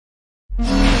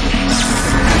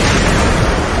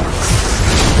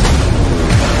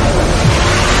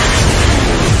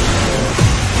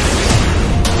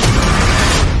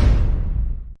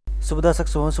සුබදසක්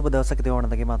සුබදසක්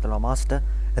තියවනදගේ මතලා master.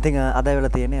 ඉතින් අද වෙලා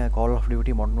තියෙන්නේ Call of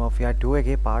Duty Modern Warfare 2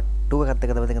 එකේ part 2 එකත්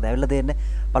එක්ක තමයි දැන් ඇවිල්ලා තියෙන්නේ.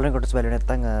 පළවෙනි කොටස බලලා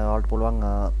නැත්නම් ඔයාලට පුළුවන්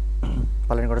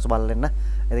පළවෙනි කොටස බලන්න.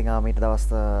 ඉතින් මීට දවස්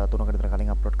 3කට විතර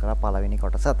කලින් අප්ලෝඩ් කරා පළවෙනි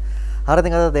කොටසත්. හරි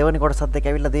ඉතින් අද දෙවෙනි කොටසත් එක්ක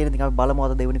ඇවිල්ලා තියෙන්නේ. ඉතින් අපි බලමු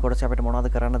අද දෙවෙනි කොටසේ අපිට මොනවද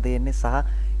කරන්න තියෙන්නේ සහ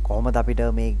කොහොමද අපිට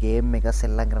මේ ගේම් එක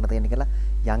සෙල්ලම් කරන්න තියෙන්නේ කියලා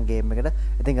යන් ගේම් එකට.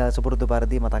 ඉතින් සුපුරුදු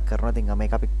පරිදි මතක් කරනවා. ඉතින්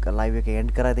මේක අපි ලයිව් එකේ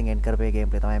එන්ඩ් කරා. ඉතින් එන්ඩ් කරපේ ගේම්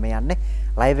ප්ලේ තමයි මේ යන්නේ.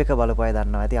 ලයිව් එක බලපු අය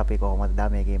දන්නවා ඇති අපි කොහොමද දා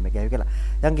මේ ගේම් එක ගියාවි කියලා.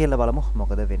 යන් ගිහලා බලමු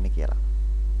මොකද වෙන්නේ කියලා.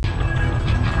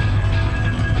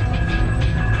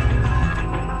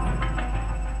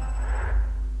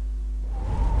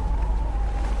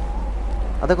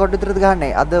 අද කොට් විතරද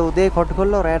ගහන්නේ. අද උදේ කොට්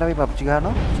කොල්ලෝ රැයට අපි PUBG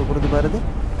ගහනවා. සුපුරුදු පරිදි.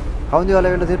 කවුන්ද වල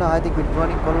වෙලා තියෙනවා. ආයෙත් ගුඩ්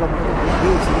මෝනින් කොල්ලෝ මොකද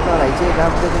මේ සිතාලා ඉජේ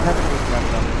ගහන්න දෙන්න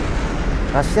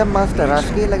රෂ්‍යන් මාස්ටර් රෂ්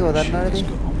කියලා කිව්ව දන්නවද ඉතින්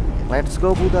let's go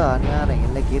පුදා අනිවාර්යෙන්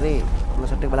එන්න කිරේ කොල්ලෝ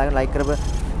සෙට් එක බලාගෙන ලයික් කරපන්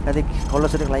නැති කොල්ලෝ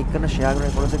සෙට් එක ලයික් කරන ෂෙයා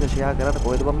කරන කොල්ලෝ සෙට් එක ෂෙයා කරලා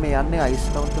කොහෙද බම් මේ යන්නේ අයිස්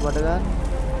කවුන්ට් බඩ ගන්න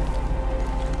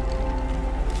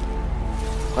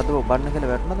කද බන්න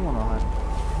කියලා වැටුණාද මොනවා හරි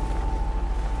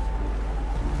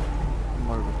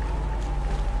මොල්බ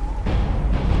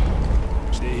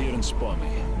stay here and spawn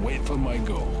me wait for my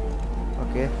go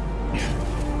okay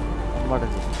what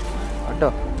is this අඩ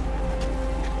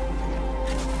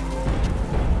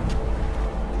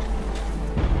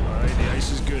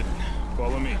This is good.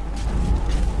 Follow me.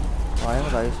 I am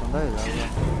right on the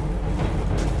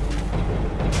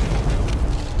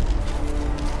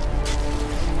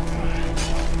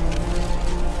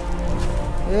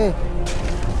Hey.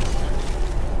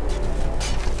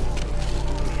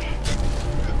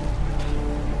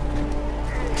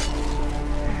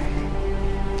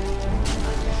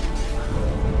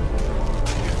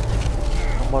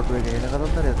 What do we get?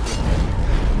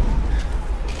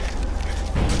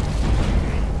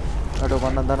 අඩෝ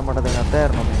මන්න දන්න මට දැන්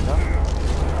අතෑරනවා මේක.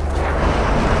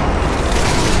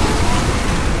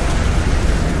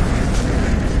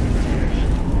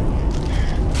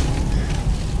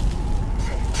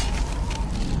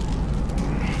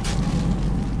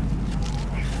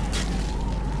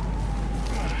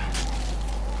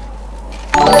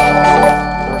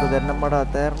 අඩෝ දැන් මට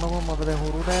අතෑරනවා මම දැන්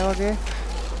හුරු නෑ වගේ.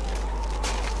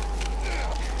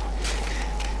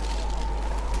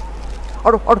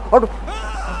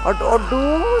 අඩෝ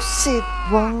අඩෝ සිත්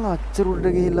වන් අච්චරුල්ට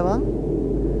ගිහිල්ලා වන්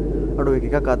අඩෝ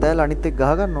එකක් අතෑලා අනිත් එක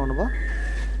ගහ ගන්න ඕන බා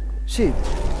සිත්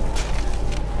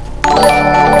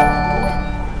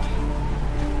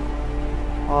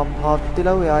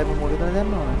හත්තිලා ඔය ආයෙම මොකද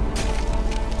දැන්න ඕන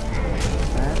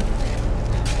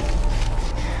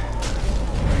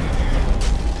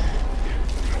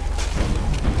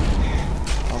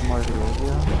අම්මාට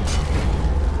ලෝකියා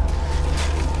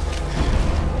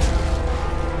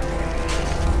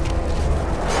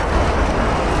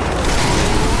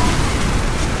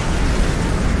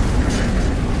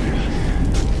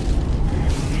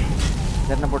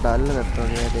දැන් පොඩ අල්ලගත්තා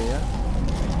වගේ දෙය.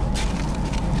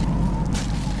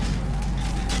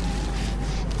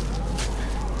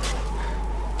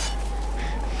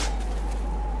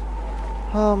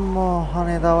 අම්මෝ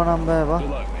අනේ දව නම් බෑ බා.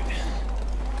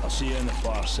 I'll see you on the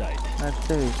far side.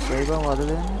 නැත්තේ විශ්වයි බං වද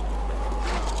දෙන්නේ.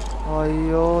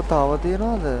 අයියෝ තව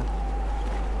තියනවද?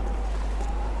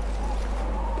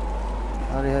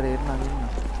 හරි හරි එන්න ඉන්න.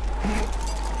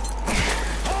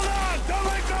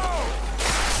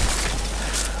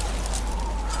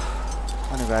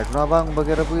 අනේ වැටුණා බං උඹ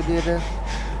කරපු විදියට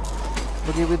උඹ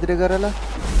කිය විදියට කරලා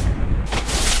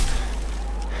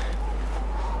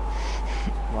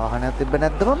වාහනයක් තිබ්බ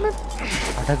නැද්ද මම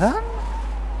අඩ ගන්න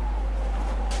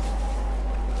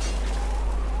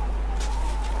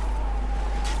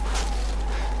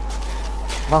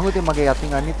මම හිතේ මගේ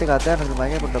යටින් අනිත් එක අතෑරගෙන මම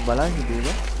පොඩ්ඩක් බලන්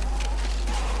හිටියේ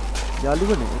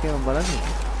යාළුවනේ ඒකේ මම බලන්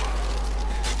හිටියේ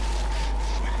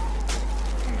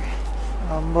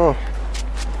අම්බෝ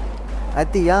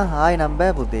ඇතියා ආයි නම්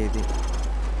බෑ පුතේ ඉතින්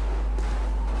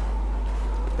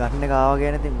ගන්න එක ආව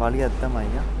ගෑනේ ඉතින් වලියක් තමයි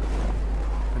යා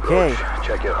okay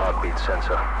check your heartbeat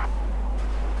sensor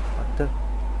what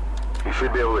you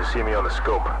should be able to see me on the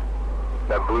scope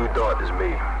that blue dot is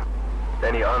me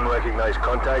any unrecognized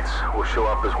contacts will show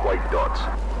up as white dots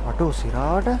අටෝ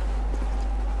සිරාට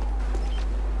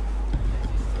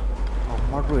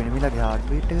අම්මට එනිමිලාගේ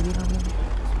heartbeat එක දිනනවා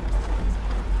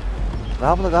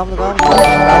Gam. No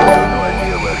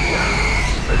idea where he is.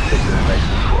 Let's take this nice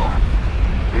and slow.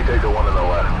 You take the one on the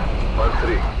left. On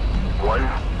 3. 1,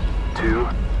 2,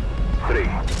 3.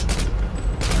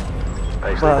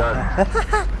 Nicely done.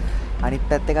 අනිත්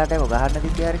පැත්තේ කාට ඒක ගහන්න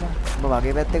තිබ්බේ හරිද? උඹ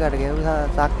මගේ පැත්තේ කාට ගෙවුවා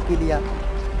සක්කිලියා.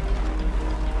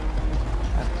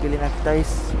 අක්කිලි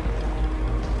නැක්ටයිස්.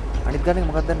 අනිත් ගන්නේ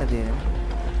මොකක්ද දන්නේ තියෙන්නේ?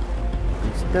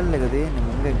 පිස්ටල් එක දෙන්නේ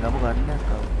මුංගෙන් ගම ගන්නයක්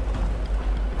ආව.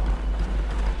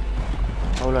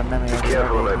 අවුලන්න මේ Be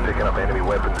careful about picking up enemy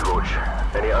weapons, Roach.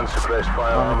 Any unsuppressed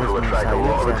firearms will attract a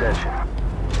lot of attention.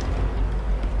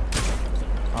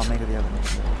 මේක දිහා බලන්න.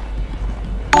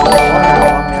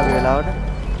 මේ වෙලාවට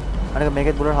අනික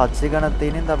මේකෙත් බුලට් 700 ගණන්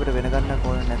තියෙන නිසා අපිට වෙන ගන්නක්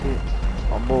ඕනේ නැති.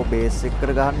 අම්බෝ බේස් එකට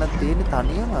ගහන්නත් තියෙන්නේ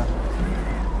තනියම.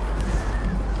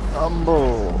 අම්බෝ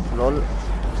ලොල්.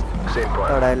 Same point.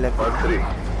 1 3.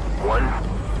 1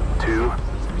 2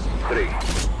 3.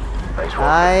 Nice one.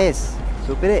 Nice.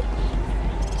 සුපිරි.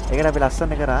 ඒකට අපි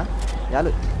ලස්සන කරා.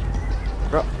 යාළු.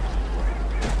 Bro.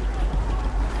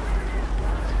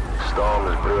 Storm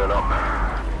is brewing up.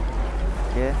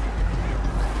 Okay.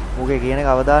 මුගේ කියන එක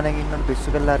අවධානයකින් ඉන්නන පිස්සු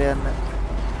කරලා හරි යන්න.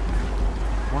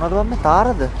 මොනවද බම්මේ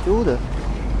තාරද? චූද?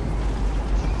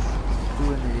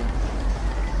 චූන්නේ.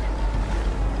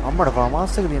 අම්මට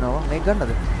ෆාමාස් එක දිනනවා මේක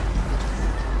ගන්නද?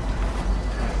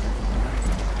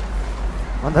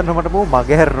 මම දන්නවා මට බෝ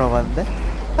මගේ හැරෙනවා මන්ද.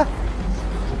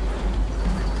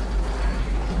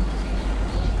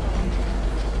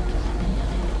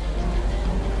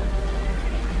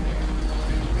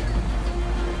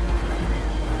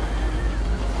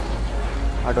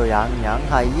 අඩෝ යන්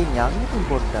හයියෙන් යන් ඉතින්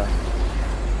පොඩ්ඩක්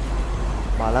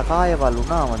බලකාය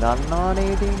බලුනාම දන්නවනේ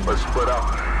ඉතින් Let's split up.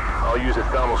 I'll use a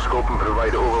thermal scope and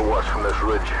provide overwatch from this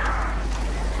ridge.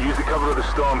 Use the cover of the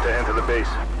storm to enter the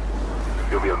base.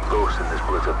 You'll be a ghost in this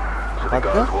blizzard, so the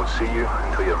guards won't see you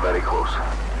until you're very close.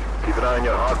 Keep an eye on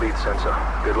your heartbeat sensor.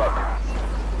 Good luck.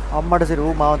 අම්මට සිරු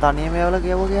මාව තනියම යවලා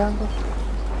ගියවෝ ගියාන්කෝ.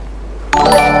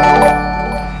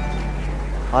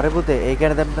 හරි පුතේ ඒ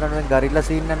කියන්නේ දැන් මෙතන මේ guerrilla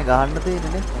scene නැනේ ගහන්න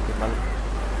තියෙන්නේ නේ. ඕකේ බලමු.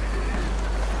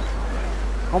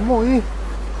 අම්මෝ ඊ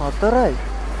හතරයි.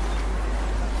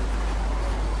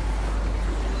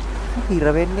 හිර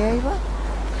වෙන්නේ ඇයි වා?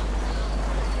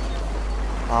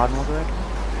 ආනෝකට.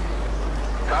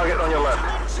 Target on your left.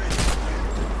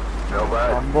 No bad.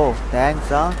 අම්බෝ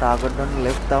thanks ආ ටාගට් on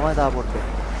left තමයි තාපොට්ටේ.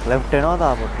 left එනවා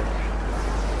තාපොට්ටේ.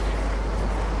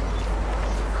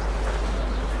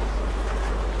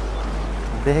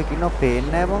 දෙහකින්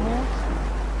පේන්නේ නැහැ මම.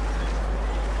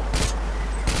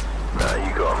 There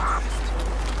you go.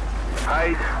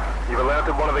 Hide. You've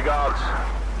alerted one of the guards.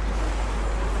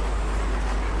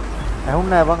 ඇහුන්නේ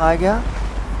නැහැ බං ආයෙ ගියා.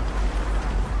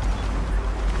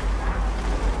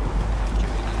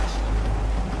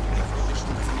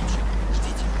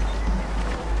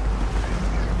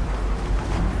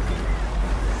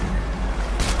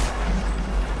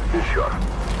 Good shot.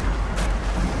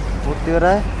 මුත්ති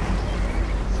කරයි.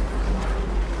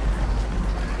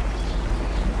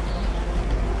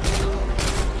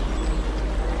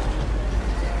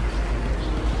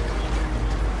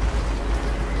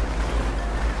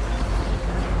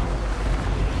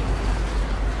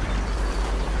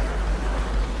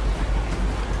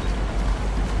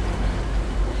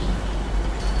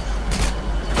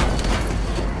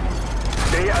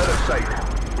 Stay out of sight.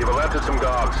 You've alerted some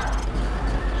guards.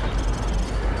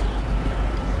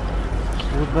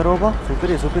 Udmeroba,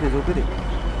 supiri.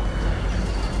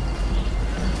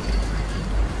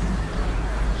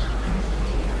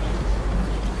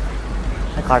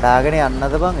 කඩාගෙන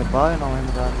යන්නද බං එපා වෙනවා එහෙම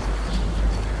ගන්න.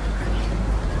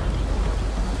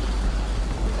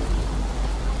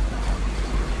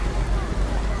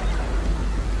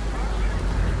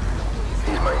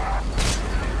 He's mine.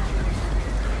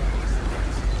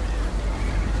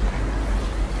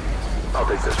 I'll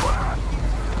take this one.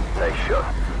 Nice shot.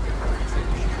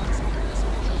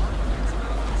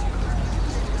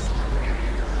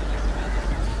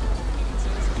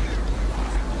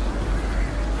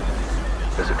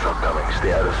 There's a truck coming.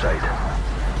 Stay out of sight.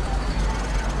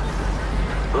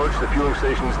 Roach, the fueling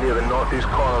station's near the northeast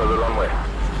corner of the runway.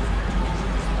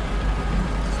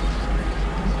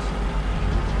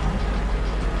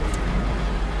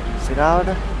 සිරාවට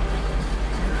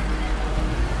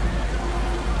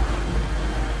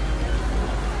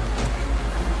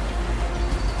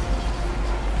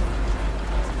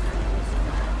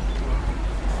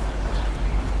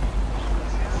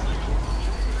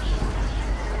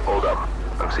Hold up.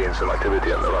 I'm seeing some activity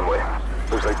on the runway.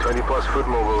 Looks like 20 plus foot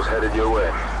mobiles headed your way.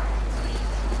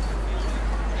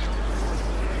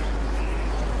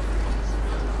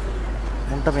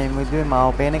 මුන්ට මේ විදිහේ මාව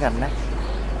පේන එක නැහැ.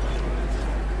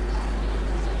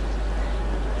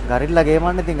 Guerrilla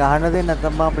ගේමන්න ඉතින් ගහන්න දෙන්නේ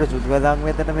නැත්නම් මම අපිට සුදු වැදාන්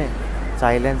මෙතන මේ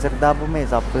සයිලන්සර් දාපු මේ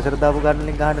සබ්ප්‍රෙසර් දාපු ගන්න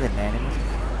ලින් ගහන්න දෙන්නේ නැහැ නේ.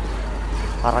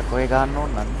 හරක් ඔය ගන්න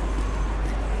ඕන නම්.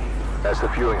 That's the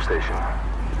fueling station.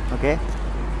 Okay.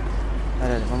 අර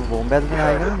මම බෝම්බයක් දෙන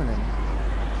හයි කරමුද?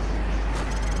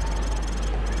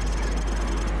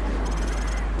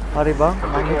 හරි බං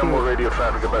I'm picking up more radio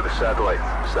traffic about the satellite.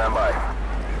 Stand by.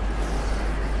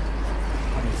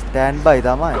 Stand by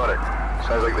තමයි. Got it.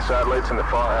 Sounds like the satellites in the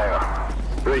far hangar.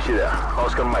 Race you there.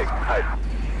 Oscar Mike. Hi.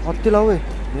 ඔත්තිලා ඔය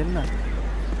දෙන්න.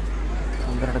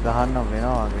 හොඳට ගහන්න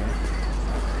වෙනවා වගේ.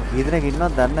 කී දෙනෙක්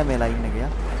ඉන්නවද දන්නේ නැහැ මේ ලයින් එකේ.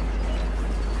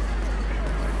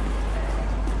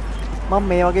 මම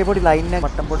මේ වගේ පොඩි ලයින් එකක්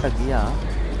මට්ටම් පොඩ්ඩක් ගියා.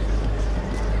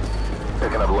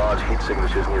 Picking up large heat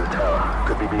signatures near the tower.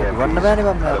 Could be වන්න BMPs. බෑනේ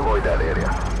මම. I'd avoid that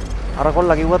area. අර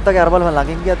කොල්ලා කිව්වත් වගේ අර බලන්න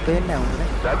ළඟින් ගියත් වෙන්නේ නැහැ උන්නේ.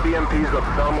 That BMP's got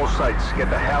thermal sights. Get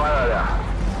the hell out of there.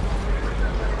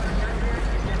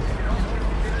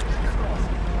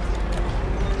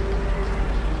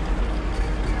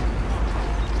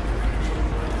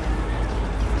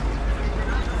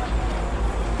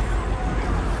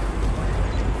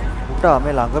 උටා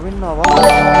මේ ළඟම ඉන්නවා.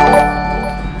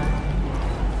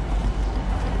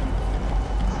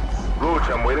 Roach,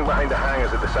 I'm waiting behind the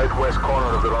hangars at the southwest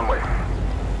corner of the runway.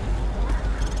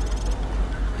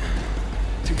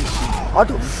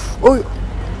 අඩු ඔය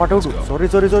මට උඩු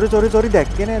සෝරි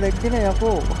දැක්කේ නෑ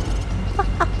යකෝ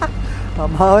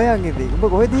මම ආවයන් ඉතින් උඹ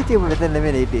කොහෙද හිටියේ උඹ මෙතන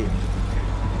නෙමෙයි හිටියේ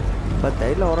බත්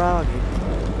ඇවිල්ලා හොරා වගේ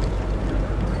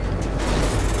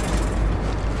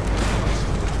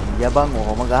යබන්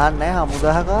ඔහොම ගහන්නේ නෑ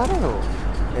හමුදාහකාරයෝ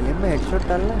එළින්ම හෙඩ්ෂොට්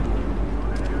අල්ලන්නේ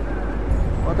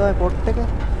ඔතන පොට් එක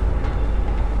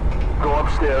Go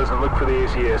upstairs and look for the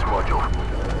ACS module.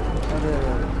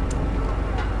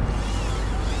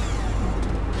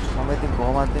 මම ඉතින්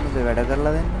කොහොමද ඉන්නේ වැඩ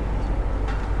කරලා දෙන්න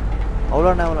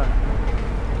අවුලන්නේ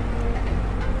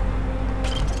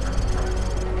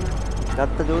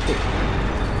ගත්ත ජෝති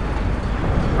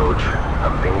Roach,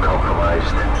 I'm being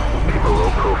compromised. Keep a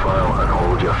low profile and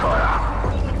hold your fire.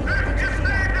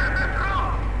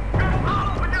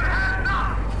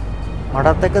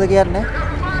 මටත් එක්කද කියන්නේ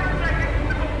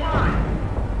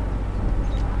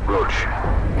Roach,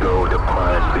 go to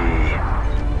plan B.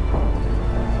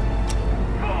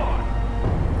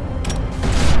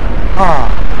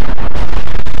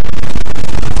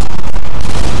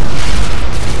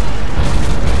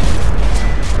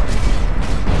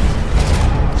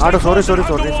 Ado, sorry. We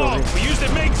used the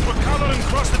MiGs for cover and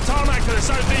crossed the tarmac to the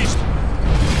southeast.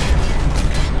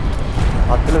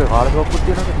 අත්ලේ කාලේ ගොප්පුත්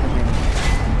තියෙනවා කියන්නේ.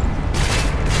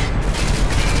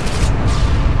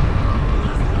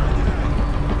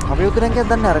 අපි උතරෙන් කියද්ද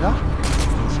දන්නේ අරගා.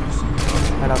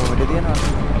 හලා කොහෙද තියෙනවා?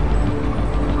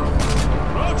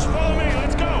 Roach, follow me.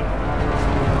 Let's go.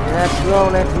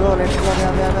 Let's go. Head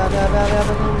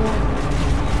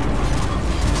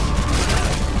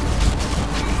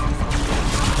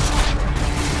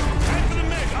for the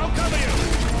MiG. I'll cover you.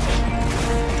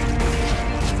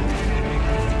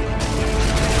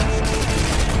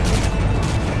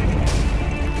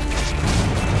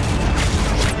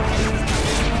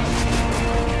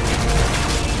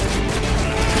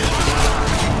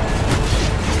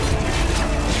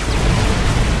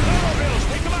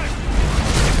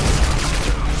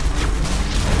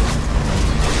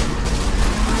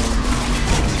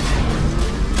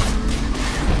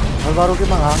 baru ki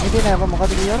mangangin apa mau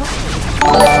kata dia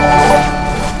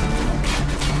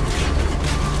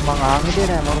mangangin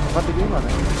dia mau kata dia mana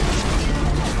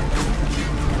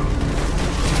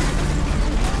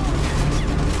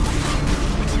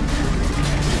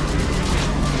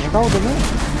tahu deh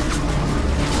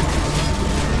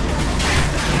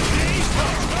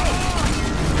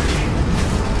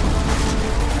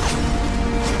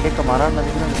kemarin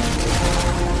nanti kan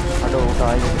ada udah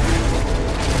aja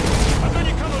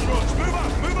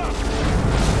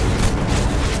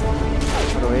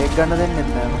एक gun then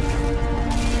निंदा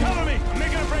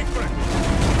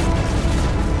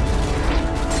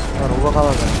और वो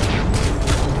खावा कर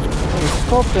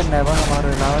scope पे नेवा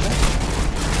हमारे नाव ने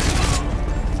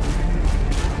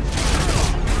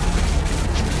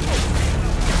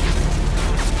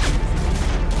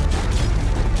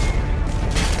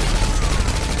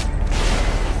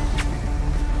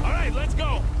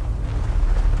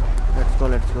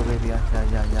let's go baby ya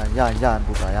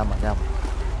buka ya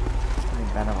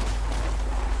Kana mo.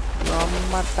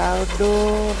 Matao do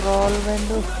roll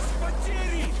window.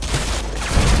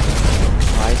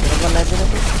 Ay, pero wala din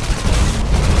ako.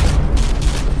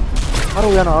 Aru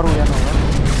yan.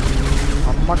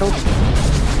 Amma to.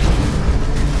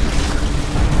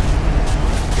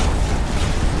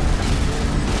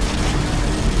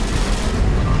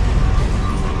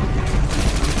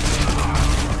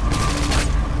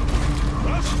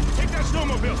 Take that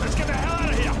snowmobile. Let's get the hell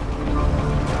out of here.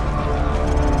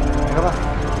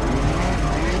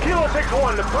 Kilo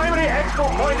 6-1, the primary exfil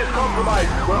point is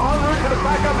compromised. We're en route to the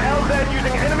backup LZ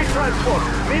using enemy transport.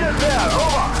 Meet us there,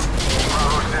 over.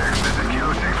 Bravo 6, this is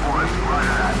Kilo 6-1.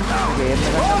 Roger that, now.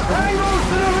 All tangos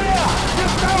to the rear!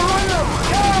 Just outrun them!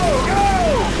 Go!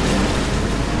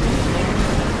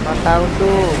 Mantap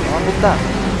tuh, mantap dah.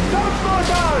 Don't slow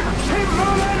down! Keep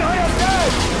moving or you're dead!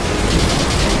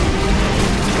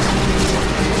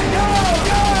 Go!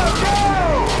 Go! Go!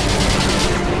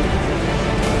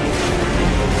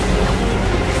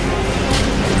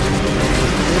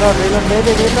 Reload, baby,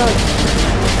 reload.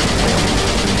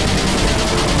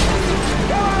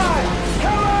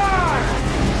 Come on!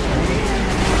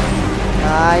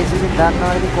 Nice, ini dana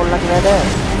ini kolak ada.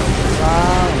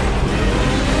 Wow.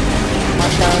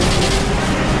 Mantap.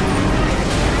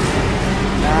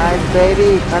 Nice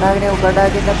baby,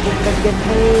 kadang-kadang kita pun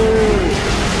gitu.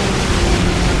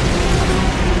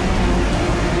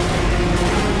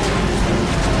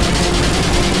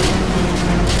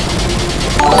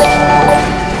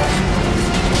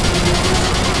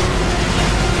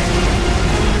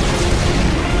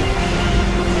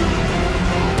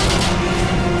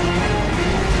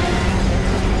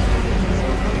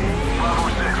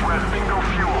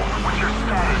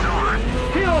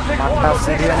 Mantap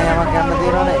sih dia nih yang makan nanti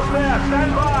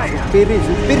nih.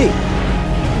 Supiri.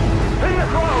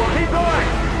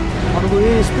 Aduh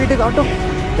ini speed kantuk.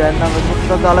 Dan nama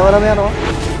kita galawala me ano.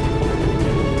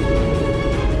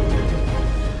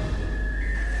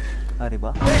 Ari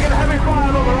ba.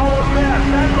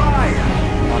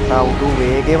 Mantap udah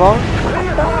wege bang.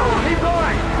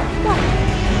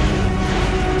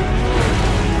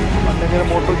 Mantap kira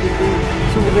motor gitu.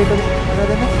 Supiri itu ada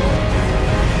deh.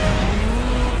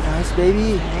 Nice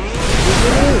baby.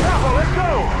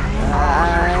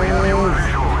 Nice.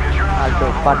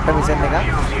 Aduh, patah bisa nih kan?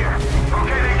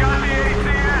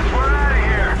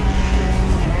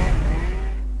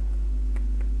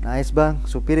 Nice bang,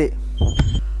 supiri.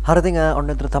 Hari tinggal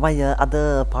online terutama ya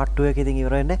ada part 2 kita tinggi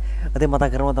berani. Ada mata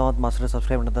kerana tamat master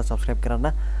subscribe nanti subscribe kerana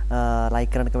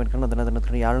like kerana comment kerana dan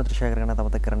yaar nanti share kerana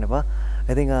tamat kerana apa.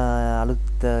 I think alut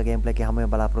gameplay ke hame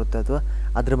bala perut tu.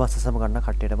 Adre master sama kerana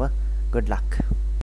khatte apa. Good luck.